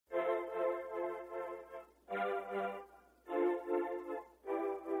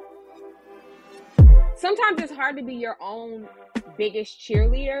sometimes it's hard to be your own biggest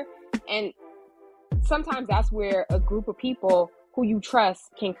cheerleader. And sometimes that's where a group of people who you trust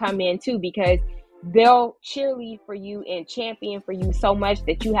can come in too, because they'll cheerlead for you and champion for you so much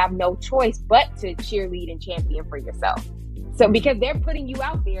that you have no choice but to cheerlead and champion for yourself. So because they're putting you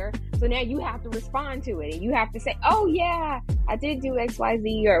out there, so now you have to respond to it and you have to say, oh yeah, I did do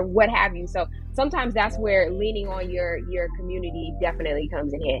XYZ or what have you. So sometimes that's where leaning on your community definitely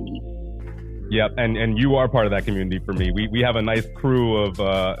comes in handy. Yep, and you are part of that community for me. We have a nice crew of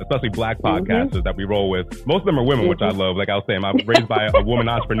especially Black podcasters that we roll with. Most of them are women, which I love. Like I was saying, I'm raised by a woman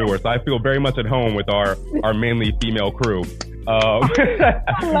entrepreneur, so I feel very much at home with our mainly female crew.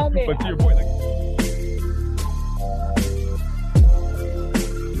 I love it. But to your point,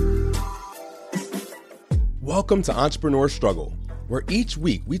 Welcome to Entrepreneur Struggle, where each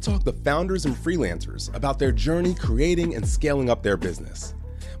week we talk to founders and freelancers about their journey creating and scaling up their business.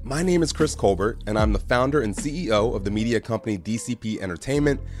 My name is Chris Colbert, and I'm the founder and CEO of the media company DCP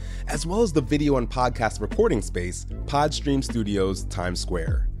Entertainment, as well as the video and podcast recording space, Podstream Studios Times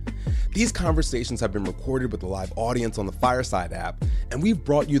Square. These conversations have been recorded with a live audience on the Fireside app, and we've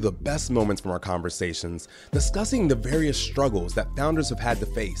brought you the best moments from our conversations, discussing the various struggles that founders have had to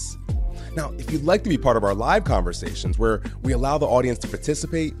face. Now, if you'd like to be part of our live conversations where we allow the audience to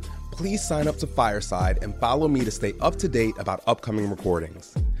participate, please sign up to Fireside and follow me to stay up to date about upcoming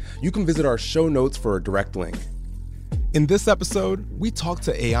recordings. You can visit our show notes for a direct link. In this episode, we talk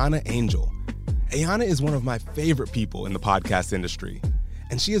to Ahyiana Angel. Ahyiana is one of my favorite people in the podcast industry,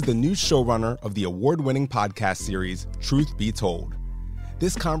 and she is the new showrunner of the award-winning podcast series, Truth Be Told.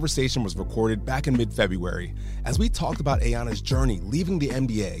 This conversation was recorded back in mid-February as we talked about Ahyiana's journey leaving the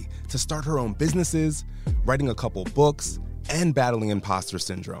NBA to start her own businesses, writing a couple books, and battling imposter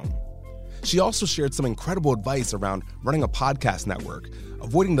syndrome. She also shared some incredible advice around running a podcast network,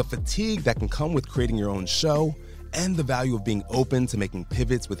 avoiding the fatigue that can come with creating your own show, and the value of being open to making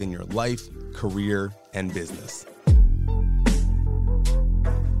pivots within your life, career, and business.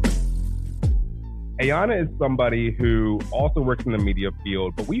 Ahyiana is somebody who also works in the media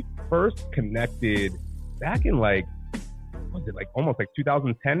field, but we first connected back in almost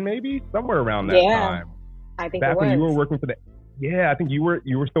 2010 maybe? Somewhere around that time. I think back it was. when you were working for I think you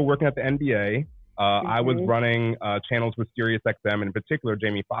were still working at the NBA. I was running channels with Sirius XM, and in particular,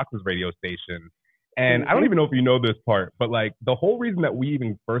 Jamie Foxx's radio station. And I don't even know if you know this part, but the whole reason that we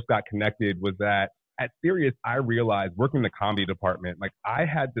even first got connected was that at Sirius, I realized working in the comedy department,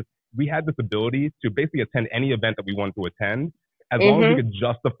 we had this ability to basically attend any event that we wanted to attend, as long as we could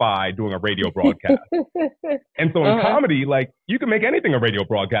justify doing a radio broadcast. And so in comedy, you can make anything a radio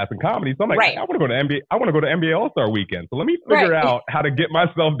broadcast in comedy. So I'm I want to go to NBA. I want to go to NBA All-Star Weekend. So let me figure out how to get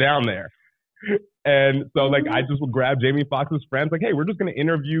myself down there. And so I just would grab Jamie Foxx's friends, hey, we're just going to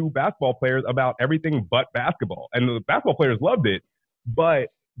interview basketball players about everything but basketball. And the basketball players loved it. But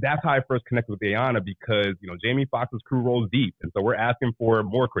that's how I first connected with Ahyiana, because, Jamie Foxx's crew rolls deep. And so we're asking for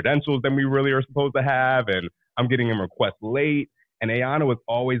more credentials than we really are supposed to have. And I'm getting them requests late. And Ahyiana was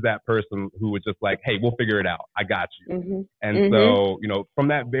always that person who was just hey, we'll figure it out. I got you. So, from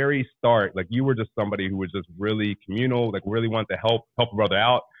that very start, you were just somebody who was just really communal, really wanted to help a brother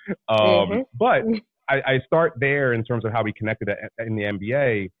out. But I start there in terms of how we connected in the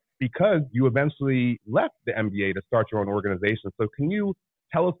NBA, because you eventually left the NBA to start your own organization. So can you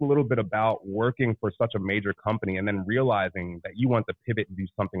tell us a little bit about working for such a major company and then realizing that you want to pivot and do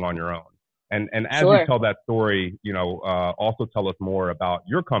something on your own? And as you tell that story, also tell us more about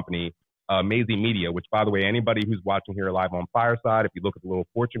your company, Maisie Media, which, by the way, anybody who's watching here live on Fireside, if you look at the little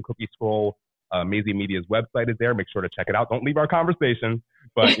fortune cookie scroll, Maisie Media's website is there. Make sure to check it out. Don't leave our conversation,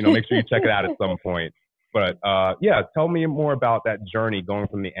 but make sure you check it out at some point. But tell me more about that journey going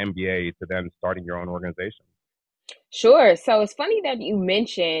from the NBA to then starting your own organization. Sure. So it's funny that you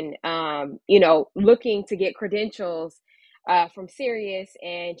mentioned, looking to get credentials from Sirius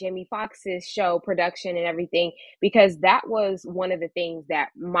and Jamie Foxx's show production and everything, because that was one of the things that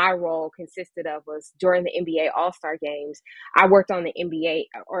my role consisted of. Was during the NBA All-Star games, I worked on the NBA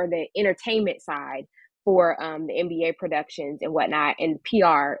or the entertainment side for the NBA productions and whatnot, and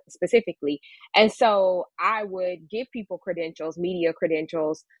PR specifically. And so I would give people credentials, media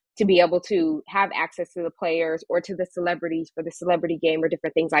credentials, to be able to have access to the players or to the celebrities for the celebrity game or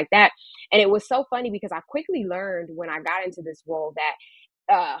different things like that. And it was so funny because I quickly learned when I got into this role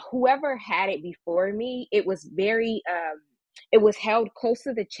that whoever had it before me, it was very, it was held close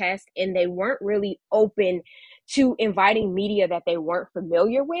to the chest, and they weren't really open to inviting media that they weren't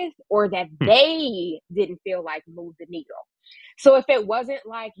familiar with or that they didn't feel like moved the needle. So if it wasn't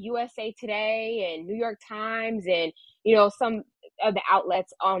like USA Today and New York Times and, some of the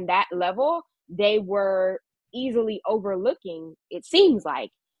outlets on that level, they were easily overlooking, it seems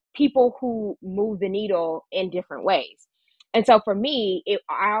like, people who move the needle in different ways. And so for me,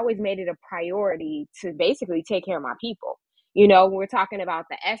 I always made it a priority to basically take care of my people. You know, when we're talking about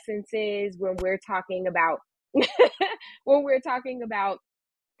the essences, when we're talking about when we're talking about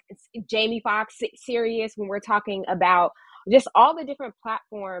Jamie Foxx, Sirius, when we're talking about just all the different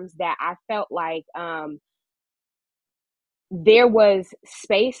platforms that I felt like there was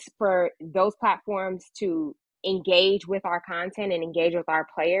space for those platforms to engage with our content and engage with our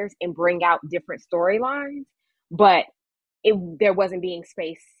players and bring out different storylines, but there wasn't being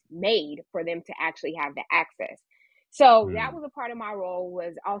space made for them to actually have the access. So that was a part of my role,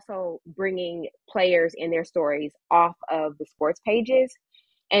 was also bringing players and their stories off of the sports pages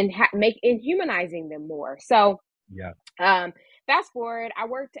and humanizing them more. So yeah. Fast forward, I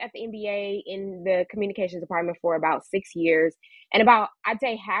worked at the NBA in the communications department for about 6 years. And about, I'd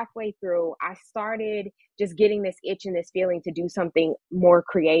say halfway through, I started just getting this itch and this feeling to do something more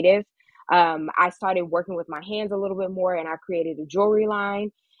creative. I started working with my hands a little bit more, and I created a jewelry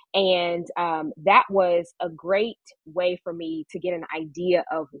line. And that was a great way for me to get an idea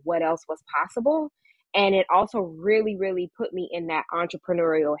of what else was possible. And it also really, really put me in that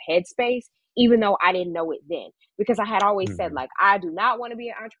entrepreneurial headspace, even though I didn't know it then. Because I had always said, like, I do not want to be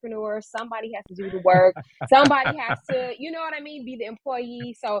an entrepreneur. Somebody has to do the work. Somebody has to, you know what I mean, be the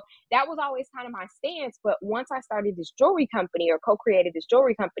employee. So that was always kind of my stance. But once I started this jewelry company, or co-created this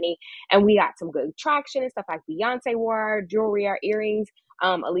jewelry company, and we got some good traction and stuff, like Beyonce wore our jewelry, our earrings,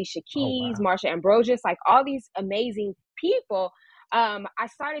 Alicia Keys, Marsha Ambrosius, like all these amazing people. I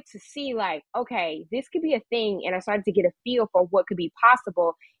started to see, like, okay, this could be a thing. And I started to get a feel for what could be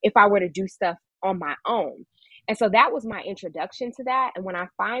possible if I were to do stuff on my own. And so that was my introduction to that. And when I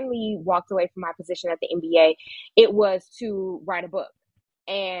finally walked away from my position at the NBA, it was to write a book.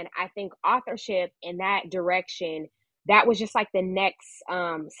 And I think authorship in that direction, that was just like the next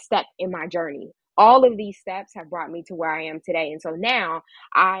step in my journey. All of these steps have brought me to where I am today. And so now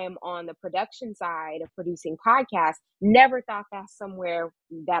I am on the production side of producing podcasts. Never thought that's somewhere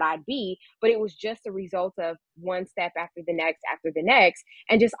that I'd be, but it was just a result of one step after the next,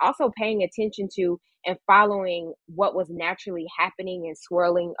 and just also paying attention to and following what was naturally happening and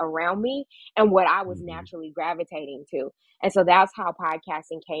swirling around me and what I was naturally gravitating to. And so that's how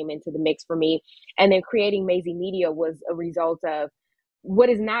podcasting came into the mix for me. And then creating Maisie Media was a result of what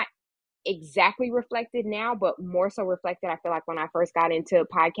is not exactly reflected now, but more so reflected, I feel like, when I first got into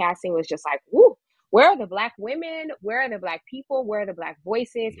podcasting, was just like, woo, where are the Black women? Where are the Black people? Where are the Black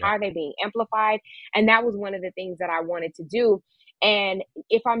voices? How are they being amplified? And that was one of the things that I wanted to do. And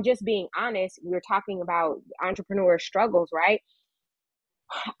if I'm just being honest, we were talking about entrepreneur struggles, right?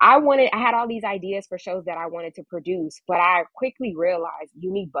 I had all these ideas for shows that I wanted to produce, but I quickly realized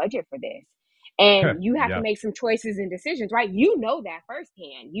you need budget for this. And you have to make some choices and decisions, right? You know that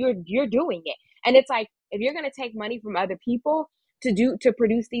firsthand. You're doing it. And it's like, if you're going to take money from other people to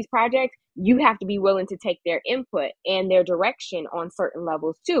produce these projects, you have to be willing to take their input and their direction on certain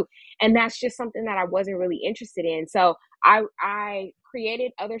levels too. And that's just something that I wasn't really interested in. So I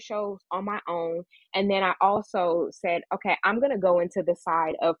created other shows on my own. And then I also said, okay, I'm going to go into the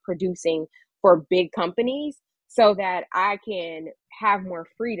side of producing for big companies so that I can have more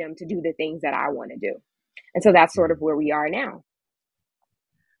freedom to do the things that I want to do. And so that's sort of where we are now.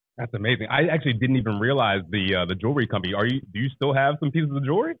 That's amazing. I actually didn't even realize the jewelry company. Do you still have some pieces of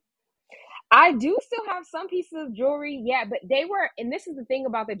jewelry? I do still have some pieces of jewelry, yeah, but they were, and this is the thing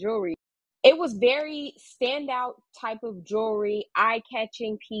about the jewelry, it was very standout type of jewelry,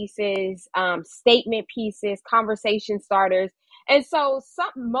 eye-catching pieces, statement pieces, conversation starters. And so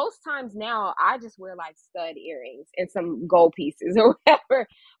most times now I just wear like stud earrings and some gold pieces or whatever.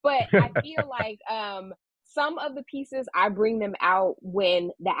 But I feel like some of the pieces, I bring them out when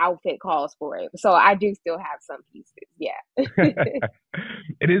the outfit calls for it. So I do still have some pieces. Yeah.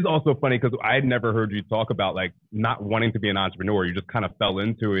 It is also funny because I had never heard you talk about like not wanting to be an entrepreneur. You just kind of fell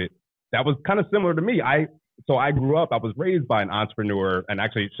into it. That was kind of similar to me. I grew up, I was raised by an entrepreneur, and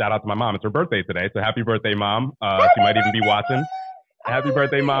actually shout out to my mom. It's her birthday today. So happy birthday, Mom. She might even be watching. Happy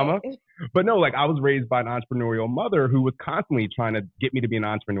birthday, Mama. But no, like I was raised by an entrepreneurial mother who was constantly trying to get me to be an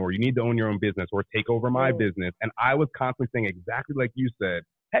entrepreneur. You need to own your own business or take over my business. And I was constantly saying exactly like you said,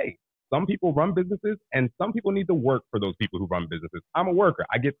 hey, some people run businesses and some people need to work for those people who run businesses. I'm a worker.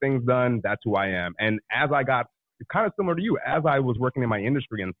 I get things done. That's who I am. And as I got kind of similar to you, as I was working in my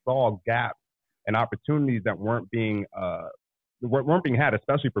industry and saw gaps and opportunities that weren't being had,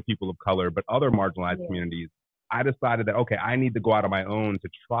 especially for people of color, but other marginalized communities, I decided that, okay, I need to go out on my own to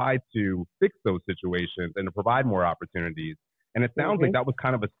try to fix those situations and to provide more opportunities. And it sounds like that was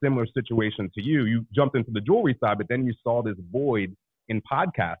kind of a similar situation to you. You jumped into the jewelry side, but then you saw this void in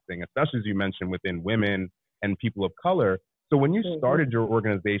podcasting, especially as you mentioned within women and people of color. So when you started your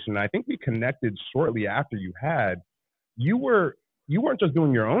organization, I think we connected shortly after you had, you weren't just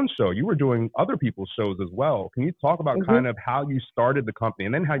doing your own show, you were doing other people's shows as well. Can you talk about kind of how you started the company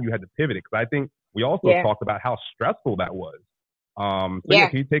and then how you had to pivot it? Because I think we also talked about how stressful that was. Can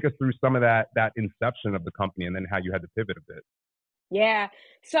you take us through some of that inception of the company and then how you had to pivot a bit? Yeah.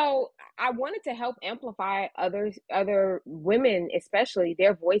 So I wanted to help amplify other women, especially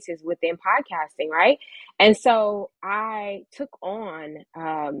their voices within podcasting, right? And so I took on,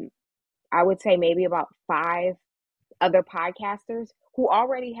 I would say maybe about 5 other podcasters who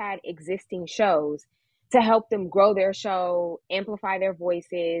already had existing shows to help them grow their show, amplify their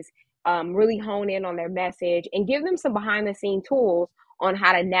voices, really hone in on their message, and give them some behind the scene tools on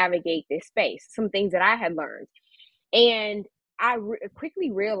how to navigate this space, some things that I had learned. And I quickly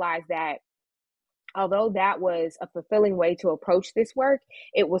realized that although that was a fulfilling way to approach this work,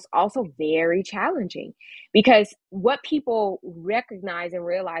 it was also very challenging because what people recognize and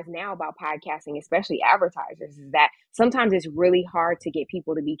realize now about podcasting, especially advertisers, is that sometimes it's really hard to get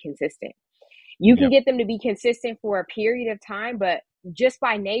people to be consistent. You can get them to be consistent for a period of time, but just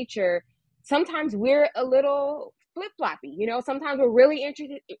by nature, sometimes we're a little flip-floppy. Sometimes we're really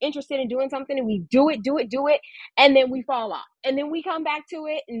interested in doing something and we do it, and then we fall off. And then we come back to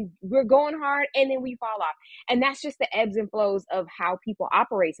it and we're going hard and then we fall off. And that's just the ebbs and flows of how people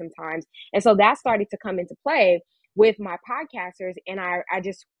operate sometimes. And so that started to come into play with my podcasters. And I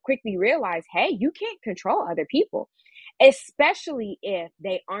just quickly realized, hey, you can't control other people, especially if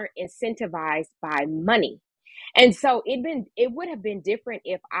they aren't incentivized by money. And so it would have been different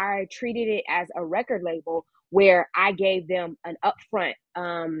if I treated it as a record label where I gave them an upfront,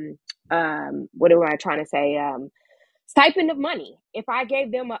 what am I trying to say? Stipend of money. If I gave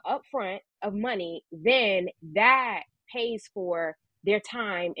them an upfront of money, then that pays for their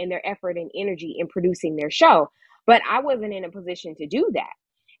time and their effort and energy in producing their show. But I wasn't in a position to do that.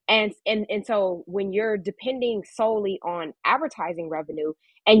 And so when you're depending solely on advertising revenue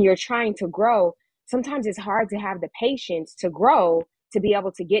and you're trying to grow, sometimes it's hard to have the patience to grow to be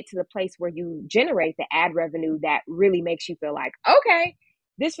able to get to the place where you generate the ad revenue that really makes you feel like, okay,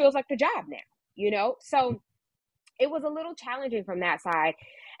 this feels like the job now, So it was a little challenging from that side.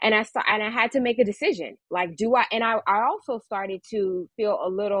 And I had to make a decision. Like, I also started to feel a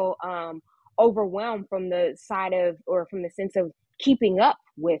little overwhelmed from the side of, or from the sense of keeping up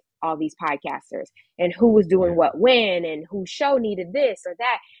with all these podcasters and who was doing what when and whose show needed this or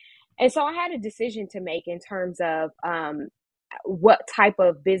that. And so I had a decision to make in terms of what type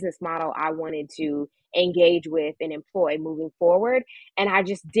of business model I wanted to engage with and employ moving forward. And I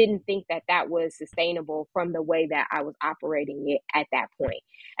just didn't think that that was sustainable from the way that I was operating it at that point.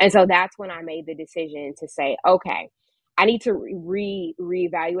 And so that's when I made the decision to say, okay, I need to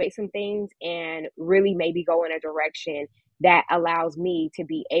reevaluate some things and really maybe go in a direction that allows me to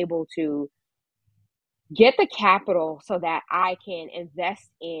be able to get the capital so that I can invest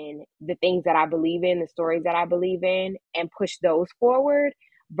in the things that I believe in, the stories that I believe in, and push those forward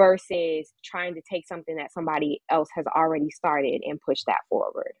versus trying to take something that somebody else has already started and push that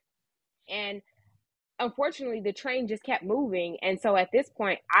forward. And unfortunately, the train just kept moving. And so at this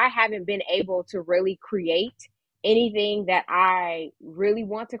point, I haven't been able to really create anything that I really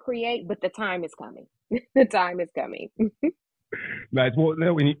want to create, but the time is coming. The time is coming. Nice. Well,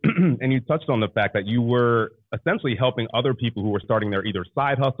 and you touched on the fact that you were essentially helping other people who were starting their either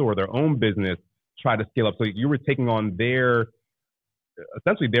side hustle or their own business try to scale up. So you were taking on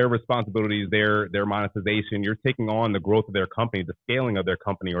essentially their responsibilities, their monetization. You're taking on the growth of their company, the scaling of their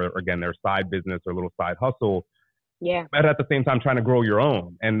company, or again, their side business or little side hustle. Yeah. But at the same time, trying to grow your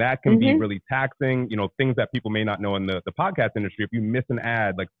own. And that can be really taxing, things that people may not know in the podcast industry. If you miss an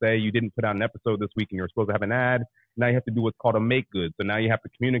ad, like say you didn't put out an episode this week and you're supposed to have an ad, now you have to do what's called a make good. So now you have to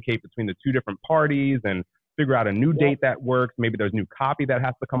communicate between the two different parties and figure out a new date that works. Maybe there's new copy that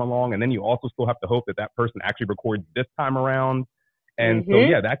has to come along. And then you also still have to hope that that person actually records this time around. And so,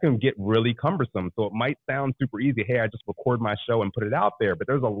 that can get really cumbersome. So it might sound super easy. Hey, I just record my show and put it out there. But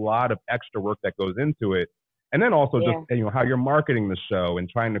there's a lot of extra work that goes into it. And then also just, how you're marketing the show and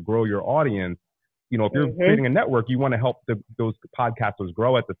trying to grow your audience. If you're creating a network, you want to help those podcasters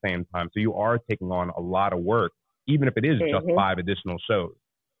grow at the same time. So you are taking on a lot of work, even if it is just 5 additional shows.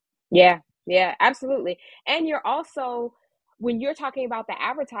 Yeah, absolutely. And you're also, when you're talking about the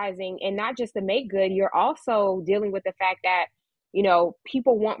advertising and not just the make good, you're also dealing with the fact that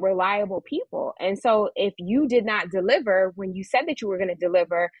people want reliable people. And so if you did not deliver when you said that you were going to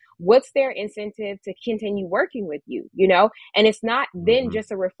deliver, what's their incentive to continue working with you? And it's not then Mm-hmm.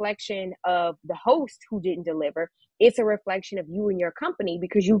 just a reflection of the host who didn't deliver. It's a reflection of you and your company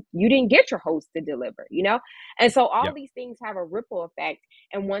because you didn't get your host to deliver. And so all Yep. these things have a ripple effect,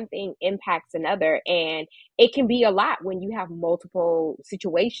 and one thing impacts another. And it can be a lot when you have multiple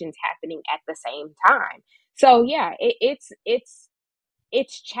situations happening at the same time. So yeah, it's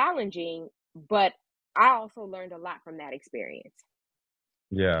challenging, but I also learned a lot from that experience.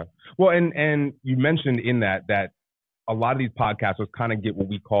 Yeah. Well, and you mentioned in that a lot of these podcasters kind of get what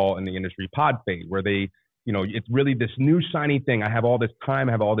we call in the industry pod fade, where they, it's really this new shiny thing. I have all this time,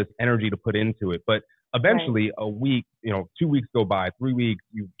 I have all this energy to put into it. But eventually Right. a week, 2 weeks go by, 3 weeks,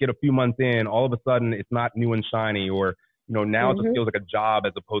 you get a few months in, all of a sudden it's not new and shiny, or, now it just Mm-hmm. feels like a job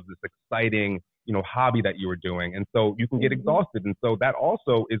as opposed to this exciting, hobby that you were doing. And so you can get Mm-hmm. exhausted. And so that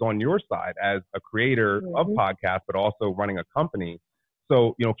also is on your side as a creator of Mm-hmm. podcasts, but also running a company.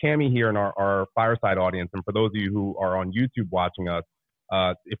 So, Cami here in our Fireside audience, and for those of you who are on YouTube watching us,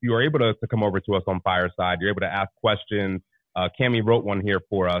 if you are able to come over to us on Fireside, you're able to ask questions. Cami wrote one here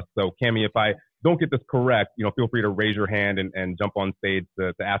for us. So, Cami, if I don't get this correct, feel free to raise your hand and jump on stage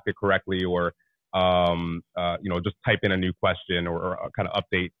to ask it correctly, or just type in a new question, or kind of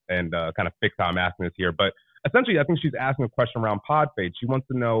update and kind of fix how I'm asking this here. But essentially, I think she's asking a question around pod fade. She wants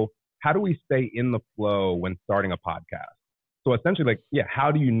to know, how do we stay in the flow when starting a podcast? So essentially, like, yeah,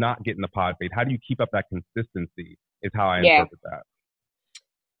 how do you not get in the pod fade? How do you keep up that consistency is how I Yeah. interpret that.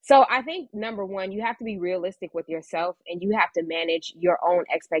 So I think number one, you have to be realistic with yourself, and you have to manage your own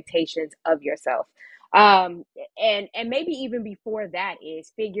expectations of yourself. Um, and maybe even before that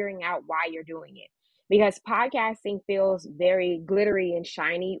is figuring out why you're doing it. Because podcasting feels very glittery and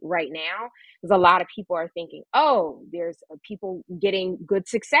shiny right now, because a lot of people are thinking, oh, there's people getting good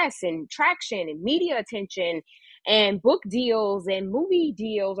success and traction and media attention and book deals and movie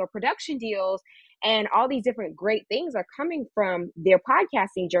deals or production deals, and all these different great things are coming from their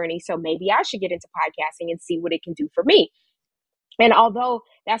podcasting journey. So maybe I should get into podcasting and see what it can do for me. And although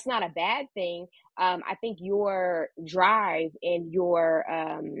that's not a bad thing, I think your drive and your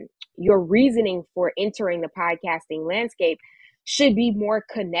reasoning for entering the podcasting landscape should be more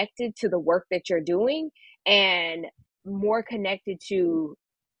connected to the work that you're doing, and more connected to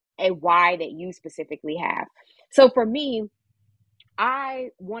a why that you specifically have. So for me, I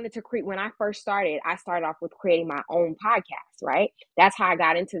wanted to create, when I first started, I started off with creating my own podcast, right? That's how I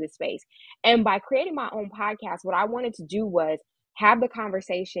got into the space. And by creating my own podcast, what I wanted to do was have the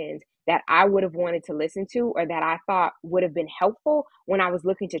conversations that I would have wanted to listen to, or that I thought would have been helpful when I was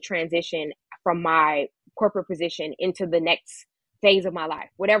looking to transition from my corporate position into the next phase of my life,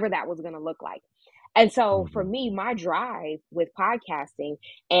 whatever that was going to look like. And so for Mm-hmm. me, my drive with podcasting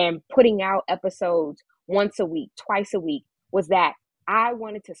and putting out episodes once a week, twice a week, was that I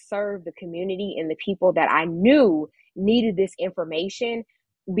wanted to serve the community and the people that I knew needed this information,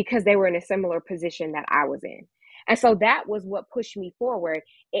 because they were in a similar position that I was in. And so that was what pushed me forward.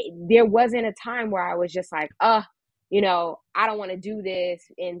 There wasn't a time where I was just like, I don't want to do this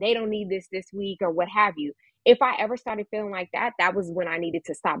and they don't need this week or what have you. If I ever started feeling like that, that was when I needed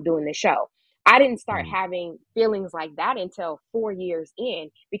to stop doing the show. I didn't start Mm-hmm. having feelings like that until 4 years in,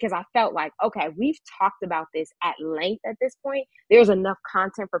 because I felt like, okay, we've talked about this at length at this point. There's enough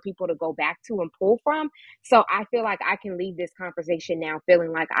content for people to go back to and pull from. So I feel like I can leave this conversation now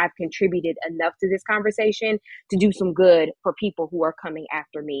feeling like I've contributed enough to this conversation to do some good for people who are coming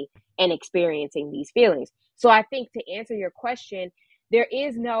after me and experiencing these feelings. So I think, to answer your question, there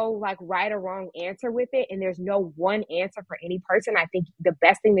is no like right or wrong answer with it, and there's no one answer for any person. I think the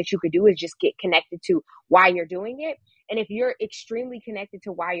best thing that you could do is just get connected to why you're doing it. And if you're extremely connected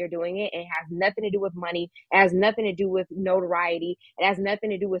to why you're doing it, and it has nothing to do with money, it has nothing to do with notoriety, it has nothing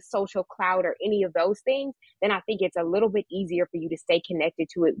to do with social clout or any of those things, then I think it's a little bit easier for you to stay connected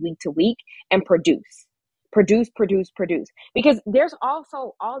to it week to week and produce, because there's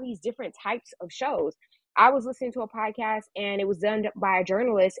also all these different types of shows. I was listening to a podcast, and it was done by a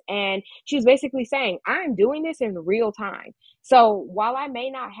journalist, and she was basically saying, I'm doing this in real time. So while I may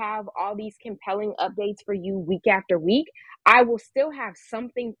not have all these compelling updates for you week after week, I will still have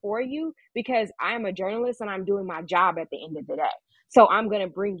something for you, because I'm a journalist and I'm doing my job at the end of the day. So I'm going to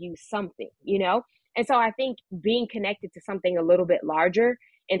bring you something. And so I think being connected to something a little bit larger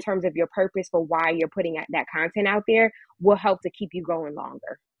in terms of your purpose for why you're putting that content out there will help to keep you going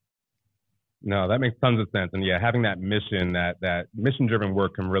longer. No, that makes tons of sense. And yeah, having that mission, that mission driven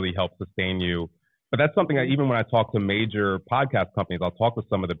work can really help sustain you, But that's something that even when I talk to major podcast companies, I'll talk to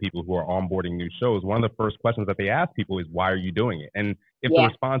some of the people who are onboarding new shows. One of the first questions that they ask people is, why are you doing it? And if the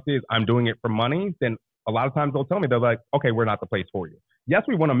response is, I'm doing it for money, then a lot of times they'll tell me, they're like, okay, we're not the place for you. Yes,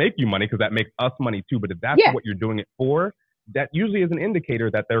 we want to make you money because that makes us money too. But if that's what you're doing it for, that usually is an indicator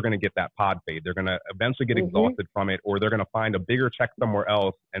that they're going to get that pod fade. They're going to eventually get exhausted from it, or they're going to find a bigger check somewhere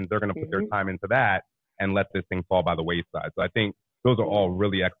else, and they're going to put their time into that and let this thing fall by the wayside. So I think those are all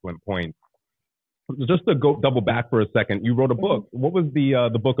really excellent points. Just to go double back for a second, you wrote a book. What was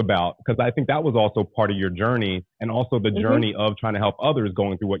the book about? Because I think that was also part of your journey, and also the journey of trying to help others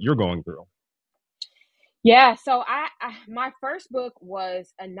going through what you're going through. Yeah, so I my first book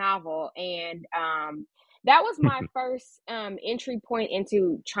was a novel, and that was my first entry point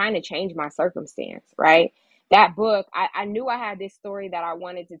into trying to change my circumstance, right? That book, I knew I had this story that I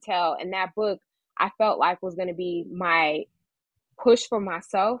wanted to tell, and that book I felt like was going to be my push for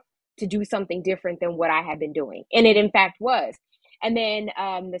myself to do something different than what I had been doing. And it in fact was. And then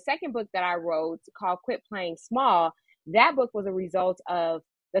the second book that I wrote, called Quit Playing Small, that book was a result of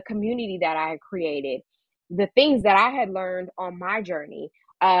the community that I had created, the things that I had learned on my journey,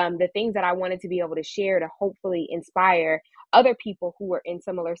 the things that I wanted to be able to share to hopefully inspire other people who were in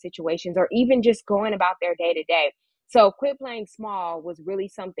similar situations, or even just going about their day to day. So Quit Playing Small was really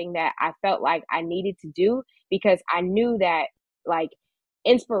something that I felt like I needed to do, because I knew that, like,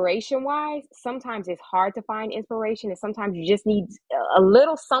 inspiration wise, sometimes it's hard to find inspiration, and sometimes you just need a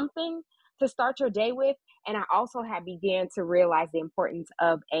little something to start your day with. And I also had began to realize the importance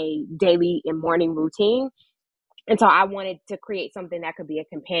of a daily and morning routine. And so I wanted to create something that could be a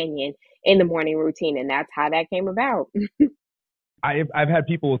companion in the morning routine. And that's how that came about. I've had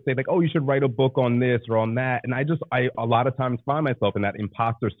people say, like, oh, you should write a book on this or on that. And I a lot of times find myself in that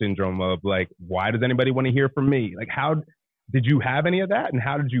imposter syndrome of, like, why does anybody want to hear from me? Like, how did you have any of that? And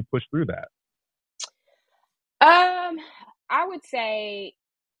how did you push through that? I would say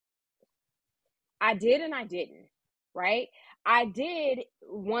I did and I didn't, right? I did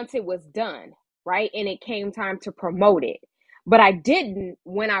once it was done, right? And it came time to promote it. But I didn't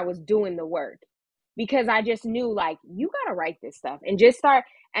when I was doing the work, because I just knew, like, you got to write this stuff and just start.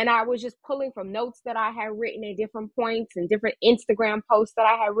 And I was just pulling from notes that I had written at different points and different Instagram posts that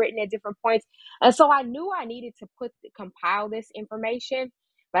I had written at different points. And so I knew I needed to compile this information.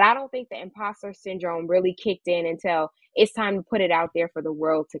 But I don't think the imposter syndrome really kicked in until it's time to put it out there for the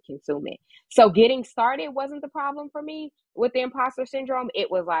world to consume it. So getting started wasn't the problem for me with the imposter syndrome. It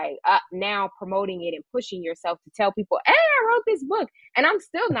was like now promoting it and pushing yourself to tell people, hey, I wrote this book, and I'm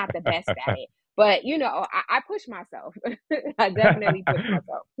still not the best at it. But, you know, I push myself. I definitely push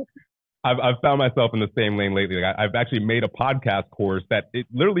myself. I've found myself in the same lane lately. Like, I've actually made a podcast course that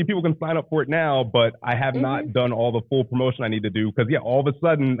literally people can sign up for it now, but I have not done all the full promotion I need to do, because all of a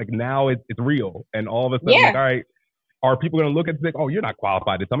sudden, like, now it's real, and all of a sudden, like, all right, are people going to look at this? Like, oh, you're not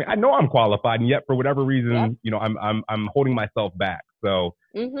qualified to tell me. I know I'm qualified, and yet for whatever reason, you know, I'm holding myself back. So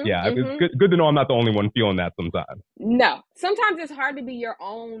it's good to know I'm not the only one feeling that sometimes. No, sometimes it's hard to be your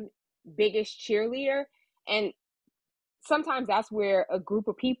own biggest cheerleader, and sometimes that's where a group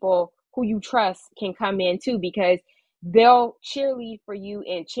of people who you trust can come in too, because they'll cheerlead for you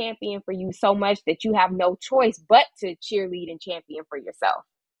and champion for you so much that you have no choice but to cheerlead and champion for yourself.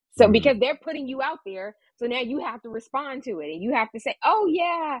 So because they're putting you out there, so now you have to respond to it, and you have to say, oh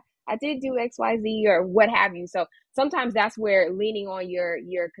yeah, I did do XYZ or what have you. So sometimes that's where leaning on your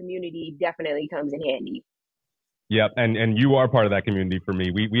community definitely comes in handy. Yep, and you are part of that community for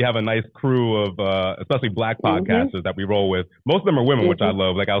me. We have a nice crew of especially Black podcasters that we roll with. Most of them are women, which I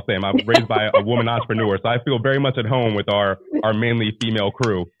love. Like I was saying, I'm raised by a woman entrepreneur, so I feel very much at home with our mainly female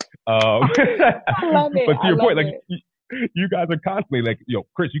crew. I love it. But to your point, like, you guys are constantly like,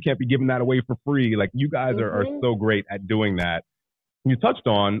 Chris, you can't be giving that away for free. Like, you guys are so great at doing that. You touched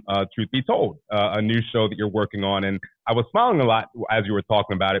on Truth Be Told, a new show that you're working on. And I was smiling a lot as you were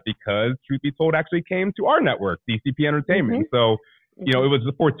talking about it, because Truth Be Told actually came to our network, DCP Entertainment. So, it was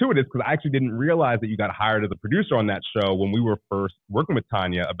fortuitous, because I actually didn't realize that you got hired as a producer on that show when we were first working with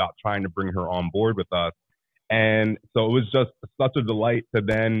Tanya about trying to bring her on board with us. And so it was just such a delight to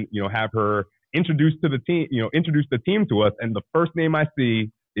then, have her introduce the team to us. And the first name I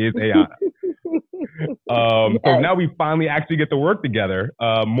see is Ahyiana. So now we finally actually get to work together,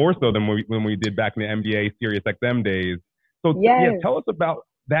 more so than when we did back in the NBA Sirius XM days. So tell us about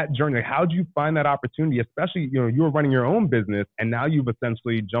that journey. Like, how did you find that opportunity? Especially, you were running your own business, and now you've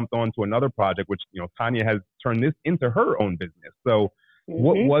essentially jumped onto another project, which, Tanya has turned this into her own business. So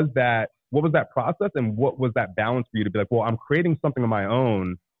what was that? What was that process, and what was that balance for you to be like, well, I'm creating something of my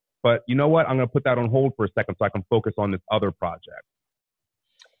own, but you know what? I'm going to put that on hold for a second so I can focus on this other project.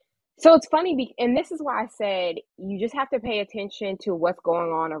 So it's funny, and this is why I said you just have to pay attention to what's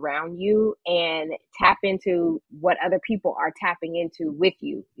going on around you and tap into what other people are tapping into with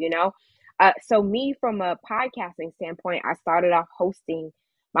you, you know? So, me from a podcasting standpoint, I started off hosting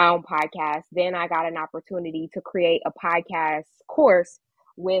my own podcast. Then I got an opportunity to create a podcast course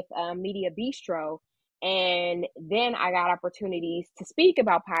with Media Bistro. And then I got opportunities to speak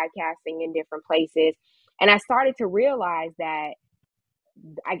about podcasting in different places. And I started to realize that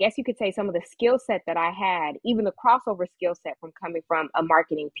I guess you could say some of the skill set that I had, even the crossover skill set from coming from a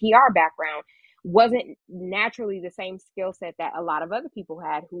marketing PR background, wasn't naturally the same skill set that a lot of other people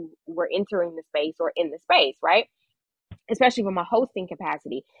had who were entering the space or in the space, right? Especially from a hosting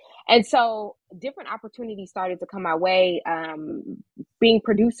capacity. And so different opportunities started to come my way, being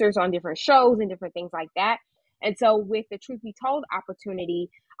producers on different shows and different things like that. And so with the Truth Be Told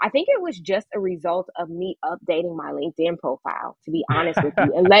opportunity, I think it was just a result of me updating my LinkedIn profile, to be honest with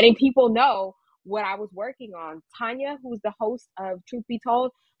you, and letting people know what I was working on. Tanya, who's the host of Truth Be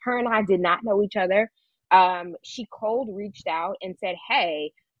Told, her and I did not know each other. She cold reached out and said,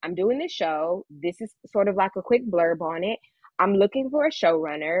 "Hey, I'm doing this show. This is sort of like a quick blurb on it. I'm looking for a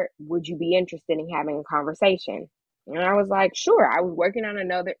showrunner. Would you be interested in having a conversation?" And I was like, "Sure." I was working on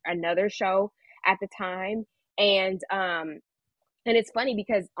another show at the time, and it's funny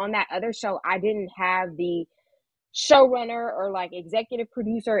because on that other show, I didn't have the showrunner or like executive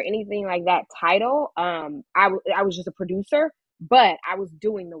producer or anything like that title. I was just a producer, but I was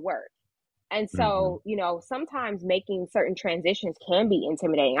doing the work. And Mm-hmm. so, sometimes making certain transitions can be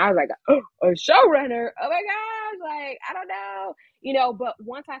intimidating. I was like, oh, a showrunner. Oh my gosh. Like, I don't know, but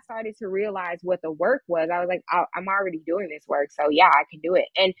once I started to realize what the work was, I was like, I'm already doing this work. So yeah, I can do it.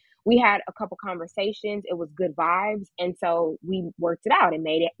 And we had a couple conversations. It was good vibes. And so we worked it out and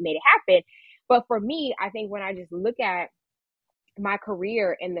made it happen. But for me, I think when I just look at my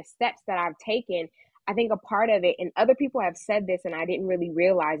career and the steps that I've taken, I think a part of it, and other people have said this and I didn't really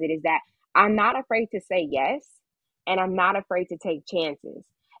realize it, is that I'm not afraid to say yes, and I'm not afraid to take chances.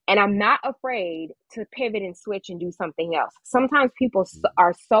 And I'm not afraid to pivot and switch and do something else. Sometimes people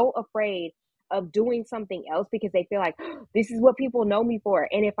are so afraid of doing something else because they feel like, "Oh, this is what people know me for.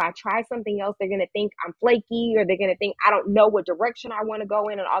 And if I try something else, they're going to think I'm flaky, or they're going to think I don't know what direction I want to go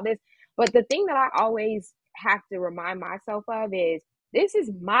in and all this." But the thing that I always have to remind myself of is, this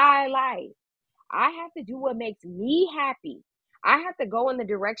is my life. I have to do what makes me happy. I have to go in the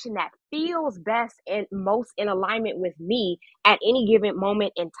direction that feels best and most in alignment with me at any given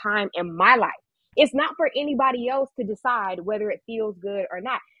moment in time in my life. It's not for anybody else to decide whether it feels good or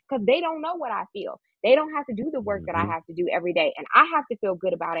not, because they don't know what I feel. They don't have to do the work that I Mm-hmm. have to do every day. And I have to feel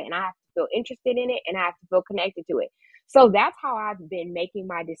good about it, and I have to feel interested in it, and I have to feel connected to it. So that's how I've been making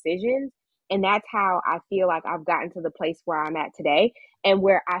my decisions. And that's how I feel like I've gotten to the place where I'm at today, and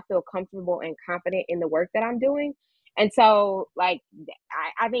where I feel comfortable and confident in the work that I'm doing. And so, like,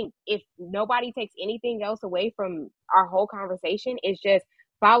 I think if nobody takes anything else away from our whole conversation, it's just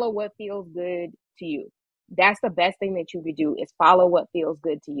follow what feels good to you. That's the best thing that you could do, is follow what feels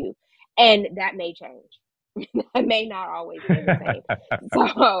good to you. And that may change. That may not always stay the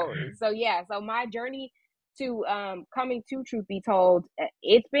same. So yeah. So my journey to coming to Truth Be Told,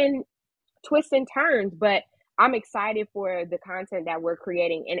 it's been twists and turns, but I'm excited for the content that we're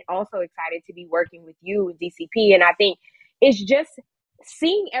creating, and also excited to be working with you, DCP. And I think it's just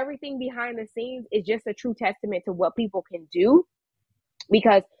seeing everything behind the scenes is just a true testament to what people can do.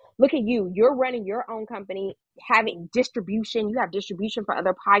 Because look at you, you're running your own company, having distribution, you have distribution for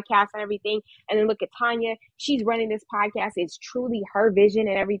other podcasts and everything. And then look at Tanya, she's running this podcast. It's truly her vision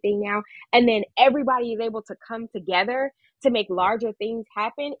and everything now. And then everybody is able to come together to make larger things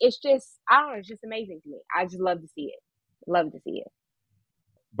happen. It's just, I don't know, it's just amazing to me. I just love to see it. Love to see it.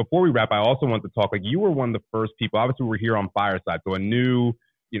 Before we wrap, I also want to talk, like, you were one of the first people, obviously we're here on Fireside, so a new,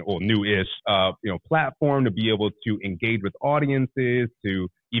 newish, platform to be able to engage with audiences, to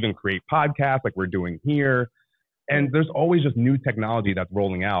even create podcasts like we're doing here. And there's always just new technology that's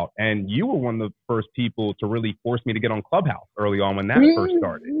rolling out. And you were one of the first people to really force me to get on Clubhouse early on when that first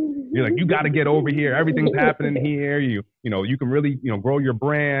started. You're like, you got to get over here. Everything's happening here. You can really, grow your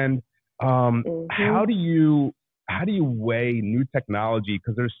brand. How do you weigh new technology?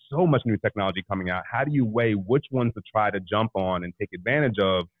 Because there's so much new technology coming out. How do you weigh which ones to try to jump on and take advantage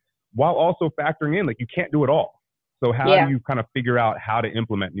of, while also factoring in, like, you can't do it all? So how do you kind of figure out how to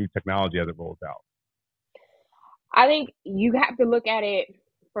implement new technology as it rolls out? I think you have to look at it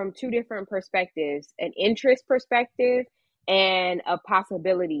from two different perspectives: an interest perspective and a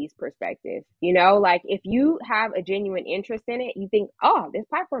possibilities perspective. Like, if you have a genuine interest in it, you think, oh, this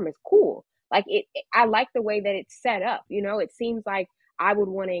platform is cool. Like, I like the way that it's set up. It seems like I would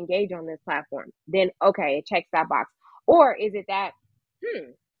want to engage on this platform, then okay, it checks that box. Or is it that,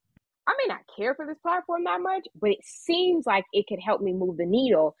 I may not care for this platform that much, but it seems like it could help me move the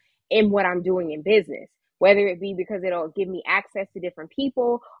needle in what I'm doing in business, whether it be because it'll give me access to different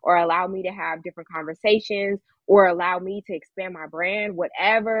people or allow me to have different conversations or allow me to expand my brand,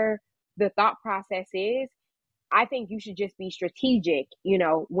 whatever the thought process is. I think you should just be strategic,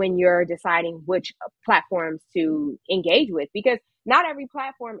 when you're deciding which platforms to engage with, because not every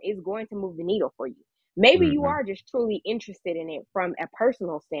platform is going to move the needle for you. Maybe you are just truly interested in it from a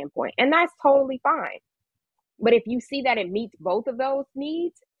personal standpoint, and that's totally fine. But if you see that it meets both of those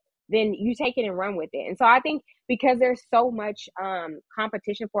needs, then you take it and run with it. And so I think because there's so much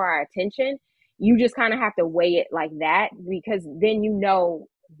competition for our attention, you just kind of have to weigh it like that, because then you know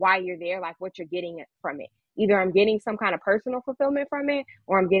why you're there, like what you're getting from it. Either I'm getting some kind of personal fulfillment from it,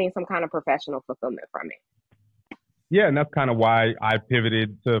 or I'm getting some kind of professional fulfillment from it. Yeah, and that's kind of why I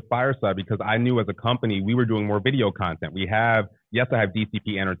pivoted to Fireside, because I knew as a company we were doing more video content. I have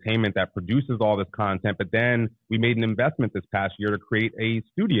DCP Entertainment that produces all this content, but then we made an investment this past year to create a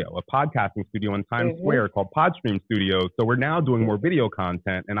podcasting studio in Times Square called Podstream Studios. So we're now doing more video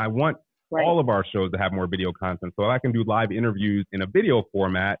content, and I want all of our shows to have more video content. So if I can do live interviews in a video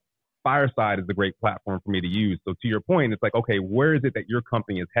format, Fireside is the great platform for me to use. So to your point, it's like, okay, where is it that your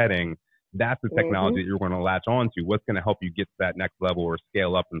company is heading? That's the technology that you're going to latch on to. What's going to help you get to that next level or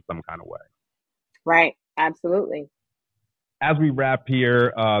scale up in some kind of way? Right. Absolutely. As we wrap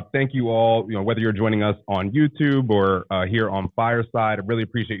here, thank you all, whether you're joining us on YouTube or here on Fireside. I really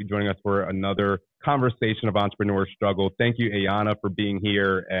appreciate you joining us for another conversation of entrepreneur struggle. Thank you, Ahyiana, for being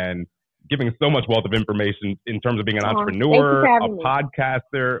here and giving so much wealth of information in terms of being an entrepreneur, a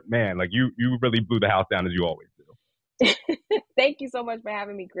podcaster. Man, like you really blew the house down, as you always do. Thank you so much for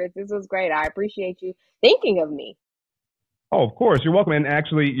having me, Chris. This was great. I appreciate you thinking of me. Oh, of course. You're welcome. And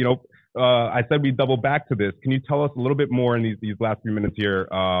actually, I said we double back to this. Can you tell us a little bit more in these last few minutes here?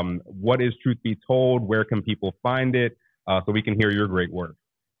 What is Truth Be Told? Where can people find it so we can hear your great work?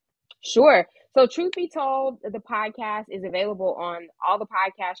 Sure. So Truth Be Told, the podcast is available on all the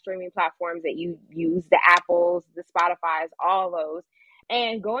podcast streaming platforms that you use, the Apples, the Spotifys, all those.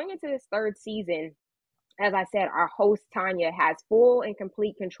 And going into this third season, as I said, our host, Tanya, has full and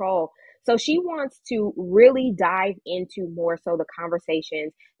complete control. So she wants to really dive into more so the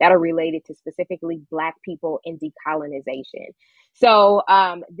conversations that are related to specifically Black people and decolonization. So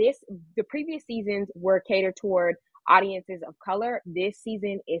the previous seasons were catered toward audiences of color. This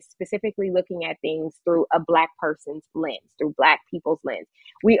season is specifically looking at things through a Black person's lens, through Black people's lens.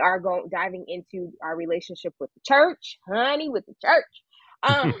 We are diving into our relationship with the church, with the church.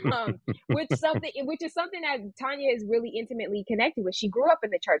 which is something that Tanya is really intimately connected with. She grew up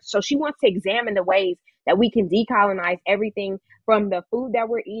in the church, so she wants to examine the ways that we can decolonize everything from the food that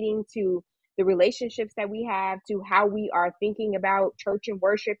we're eating to the relationships that we have to how we are thinking about church and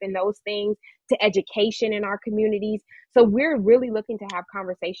worship and those things to education in our communities. So we're really looking to have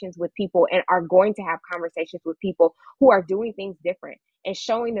conversations with people and are going to have conversations with people who are doing things different and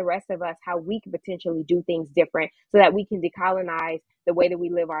showing the rest of us how we can potentially do things different so that we can decolonize the way that we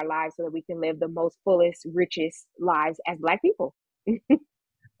live our lives so that we can live the most fullest, richest lives as Black people.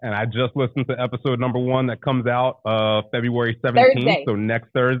 And I just listened to episode number 1 that comes out February 17th. Thursday. So next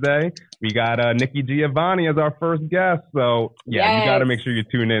Thursday, we got Nikki Giovanni as our first guest. So yeah, You got to make sure you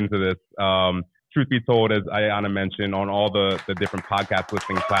tune into this. Truth Be Told, as Ahyiana mentioned, on all the different podcast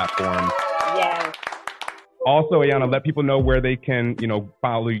listening platforms. Yes. Also, Ahyiana, let people know where they can,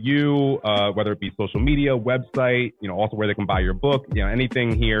 follow you, whether it be social media, website, also where they can buy your book,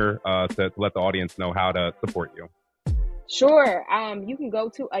 anything here to let the audience know how to support you. Sure. You can go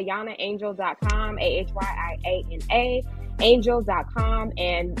to ahyianaangel.com, AHYIANA, angel.com,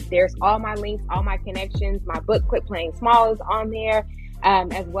 and there's all my links, all my connections. My book, Quit Playing Small, is on there,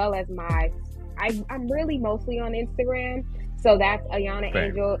 as well as I'm really mostly on Instagram. So that's Ahyiana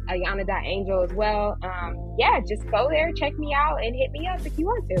Angel, Ahyiana.angel as well. Just go there, check me out, and hit me up if you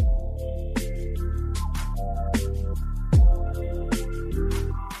want to.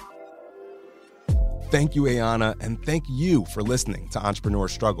 Thank you, Ahyiana, and thank you for listening to Entrepreneur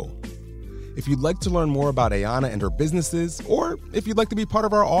Struggle. If you'd like to learn more about Ahyiana and her businesses, or if you'd like to be part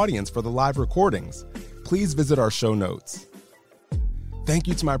of our audience for the live recordings, please visit our show notes. Thank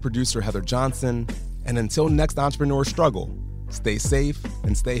you to my producer, Heather Johnson, and until next Entrepreneur Struggle, stay safe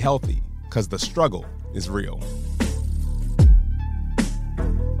and stay healthy, because the struggle is real.